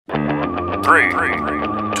3, 2,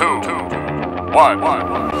 1.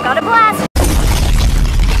 Got a blast!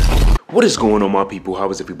 What is going on, my people? How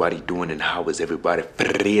is everybody doing and how is everybody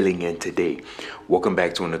feeling in today? Welcome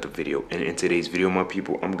back to another video. And in today's video, my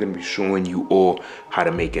people, I'm going to be showing you all how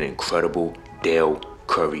to make an incredible Dell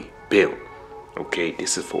Curry build. Okay,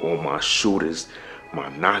 this is for all my shooters, my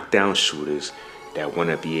knockdown shooters that want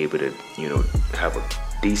to be able to, you know, have a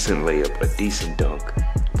decent layup, a decent dunk,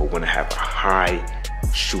 but want to have a high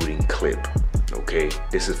shooting clip. Okay,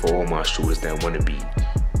 this is for all my shooters that want to be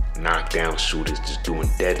knockdown shooters, just doing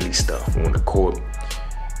deadly stuff on the court,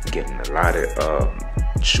 getting a lot of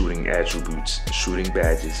shooting attributes, shooting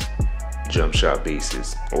badges, jump shot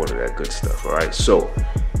bases, all of that good stuff. All right, so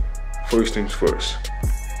first things first,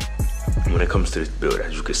 when it comes to this build,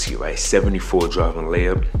 as you can see, right, 74 driving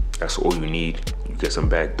layup, that's all you need. You get some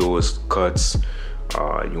back doors, cuts,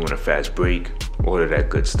 you want a fast break, all of that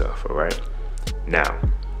good stuff. All right, now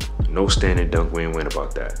no standing dunk, we ain't worrying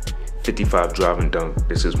about that. 55 driving dunk,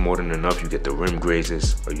 this is more than enough. You get the rim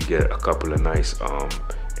grazes, or you get a couple of nice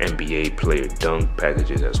NBA player dunk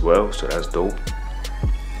packages as well, so that's dope.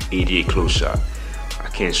 88 close shot, I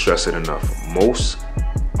can't stress it enough. Most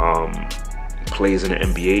players in the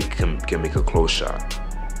NBA can make a close shot.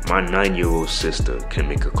 My 9-year-old sister can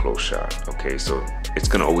make a close shot. Okay, so it's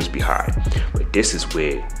gonna always be high, but this is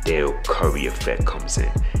where Dell Curry effect comes in.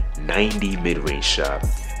 90 mid-range shot,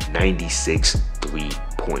 96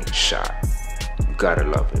 3-point shot. You gotta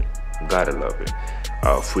love it. You gotta love it.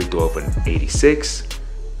 Free throw of an 86.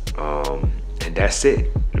 And that's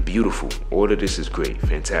it. Beautiful. All of this is great.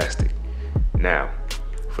 Fantastic. Now,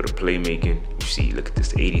 for the playmaking, you see, look at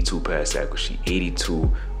this, 82 pass accuracy,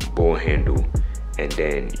 82 ball handle, and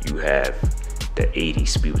then you have the 80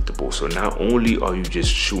 speed with the ball. So not only are you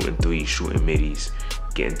just shooting threes, shooting middies,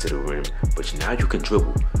 getting to the rim, but now you can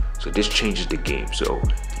dribble. So this changes the game. So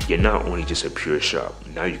you're not only just a pure shot,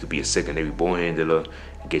 now you could be a secondary ball handler,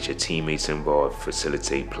 get your teammates involved,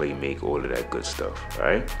 facilitate, play, make, all of that good stuff. All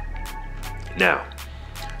right, now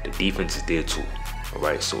the defense is there too. All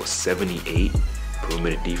right, so a 78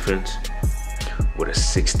 perimeter defense with a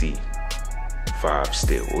 65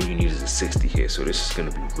 steal. All you need is a 60 here, so this is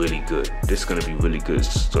gonna be really good. This is gonna be really good.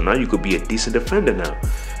 So now you could be a decent defender now,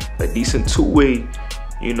 a decent two-way,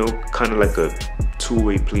 you know, kind of like a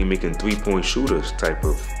two-way playmaking 3-point shooters type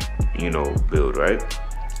of, you know, build. Right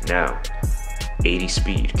now, 80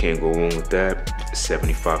 speed, can't go wrong with that.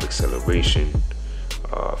 75 acceleration,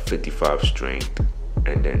 55 strength,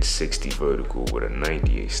 and then 60 vertical with a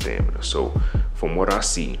 98 stamina. So from what I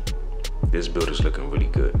see, this build is looking really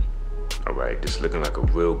good. All right, this is looking like a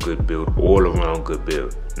real good build, all around good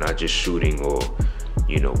build, not just shooting or,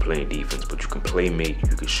 you know, playing defense, but you can play make,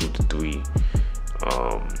 you can shoot the three,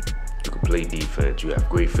 you can play defense, you have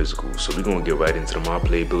great physicals. So we're gonna get right into the My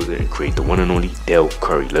Player Builder and create the one and only Dell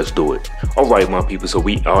Curry. Let's do it. All right, my people, so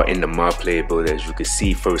we are in the My Player Builder. As you can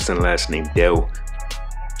see, first and last name Dell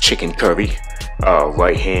Chicken Curry,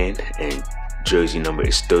 right hand, and jersey number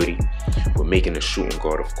is 30. We're making a shooting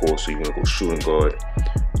guard, of course, so you want to go shooting guard.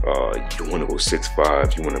 You want to go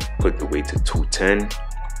 6'5", you want to put the weight to 210,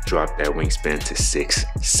 drop that wingspan to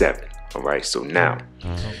 6'7". all right, so now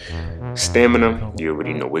stamina, you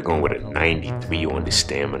already know we're going with a 93 on the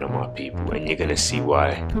stamina, my people, and you're gonna see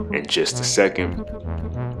why in just a second.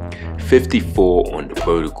 54 on the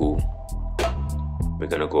vertical, we're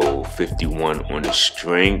gonna go 51 on the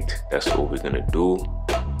strength, that's what we're gonna do.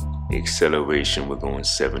 The acceleration, we're going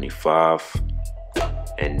 75,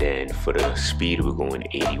 and then for the speed, we're going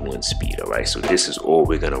 81 speed. All right, so this is all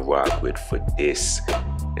we're gonna rock with for this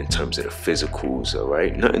in terms of the physicals. All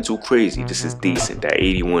right, nothing too crazy, this is decent. That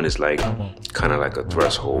 81 is like kind of like a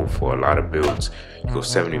threshold for a lot of builds. You go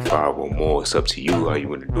 75 or more, it's up to you how you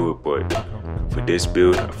want to do it, but for this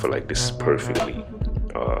build, I feel like this is perfectly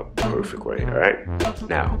perfect right. All right,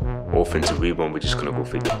 now offensive rebound, we're just gonna go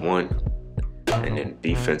 51, and then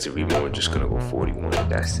defensive rebound, we're just gonna go 41,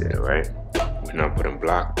 and that's it. All right, we're not putting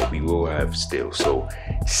block, but we will have steal. So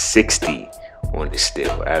 60 on the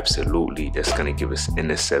steal, absolutely. That's gonna give us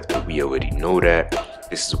interceptor. We already know that.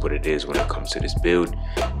 This is what it is when it comes to this build.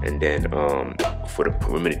 And then for the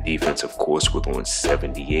perimeter defense, of course, we're going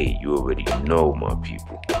 78. You already know, my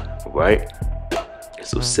people. All right,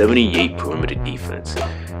 so 78 perimeter defense,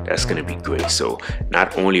 that's gonna be great. So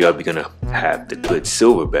not only are we gonna have the good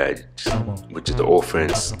silver badge, which is the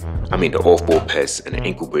offense, the off-ball pass and the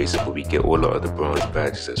ankle braces, but we get all the other bronze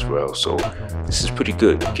badges as well. So this is pretty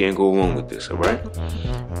good, you can't go wrong with this. All right,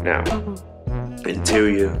 now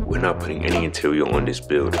interior, we're not putting any interior on this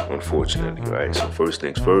build, unfortunately. Right, so first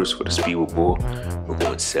things first, for the speed with ball, we're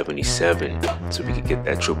going 77, so we can get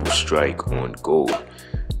that triple strike on gold.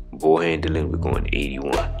 ball handling, we're going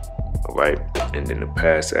 81. Alright, and then the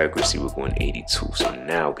pass accuracy, we're going 82. So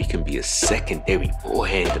now we can be a secondary ball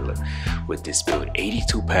handler with this build.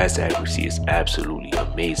 82 pass accuracy is absolutely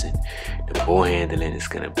amazing. The ball handling is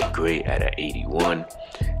going to be great at an 81,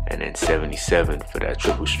 and then 77 for that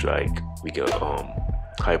triple strike. We got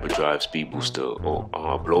hyperdrive, speed booster,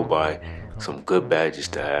 or blow by. Some good badges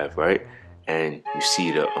to have, right? And you see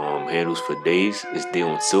the handles for days is there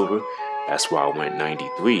on silver. That's why I went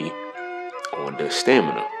 93 on the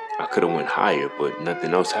stamina. I could have went higher, but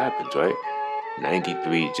nothing else happens, right?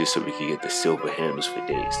 93 just so we can get the silver handles for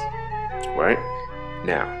days, right?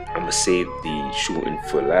 Now, I'm going to save the shooting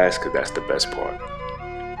for last because that's the best part.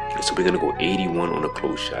 So we're going to go 81 on a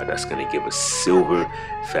close shot. That's going to give us silver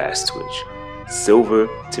fast twitch. Silver,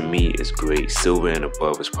 to me, is great. Silver and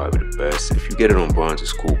above is probably the best. If you get it on bronze,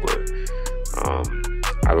 it's cool, but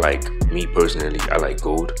me personally, I like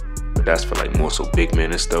gold. But that's for like more so big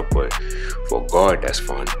men and stuff, but for guard, that's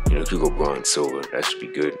fine. You know, if you go bronze, silver, that should be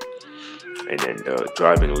good. And then the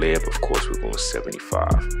driving layup, of course, we're going 75.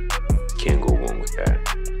 Can't go wrong with that.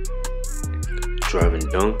 Driving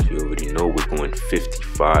dunk, you already know we're going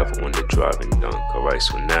 55 on the driving dunk. All right,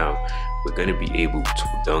 so now we're going to be able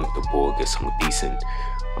to dunk the ball, get some decent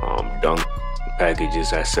dunk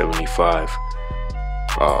packages at 75.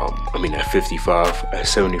 At 55. At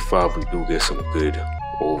 75, we do get some good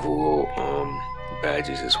overall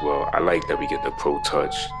badges as well. I like that we get the Pro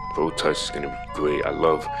Touch. Pro Touch is going to be great. I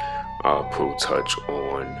love Pro Touch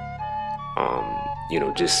on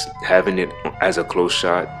just having it as a close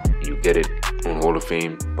shot. You get it on Hall of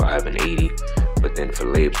Fame by having 80, but then for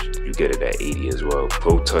layups you get it at 80 as well.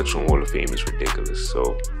 Pro Touch on Hall of Fame is ridiculous,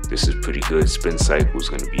 so this is pretty good. Spin cycle is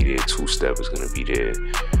going to be there, two-step is going to be there.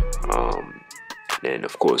 Then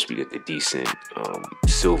of course we get the decent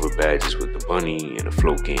silver badges with the bunny and the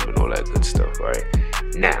float game and all that good stuff. Right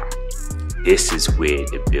now, this is where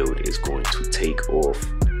the build is going to take off.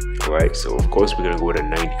 All right, so of course we're gonna go with a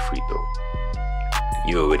 90 free throw.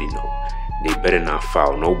 You already know they better not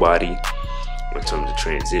foul nobody in terms of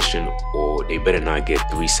transition, or they better not get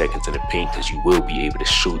 3 seconds in the paint, because you will be able to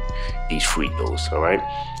shoot these free throws. All right,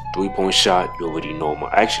 3-point shot, you already know. I'm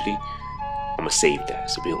gonna save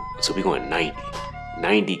that. So we're going 90.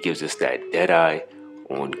 90 gives us that dead eye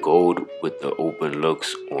on gold with the open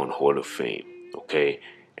looks on Hall of Fame. Okay,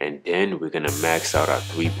 and then we're gonna max out our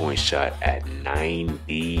 3-point shot at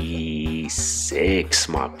 96,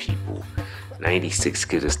 my people. 96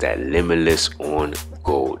 gives us that limitless on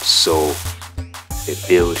gold. So the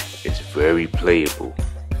build is very playable,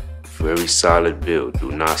 very solid build.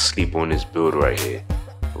 Do not sleep on this build right here.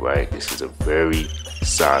 Right, this is a very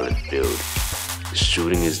solid build. The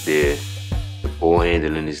shooting is there, the ball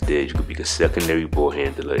handling is there. You could be a secondary ball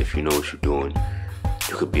handler if you know what you're doing.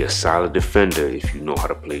 You could be a solid defender if you know how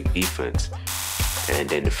to play defense. And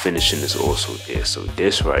then the finishing is also there. So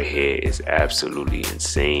this right here is absolutely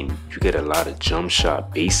insane. You get a lot of jump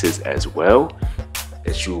shot bases as well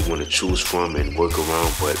that you want to choose from and work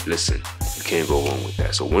around. But listen, you can't go wrong with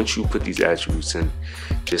that. So once you put these attributes in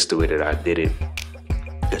just the way that I did it,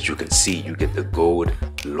 as you can see, you get the gold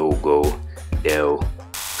logo Dell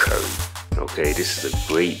Curry. Okay, this is a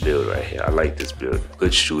great build right here. I like this build.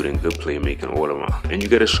 Good shooting, good playmaking all around, and you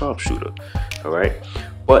get a sharpshooter. All right,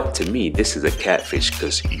 but to me, this is a catfish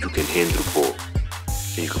because you can handle the ball,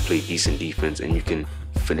 and you can play decent defense, and you can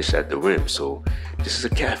finish at the rim. So this is a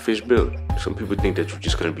catfish build. Some people think that you're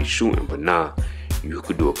just gonna be shooting, but nah, you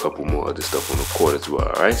could do a couple more other stuff on the court as well.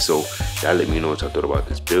 All right, so y'all let me know what y'all thought about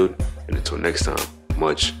this build, and until next time,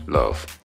 much love.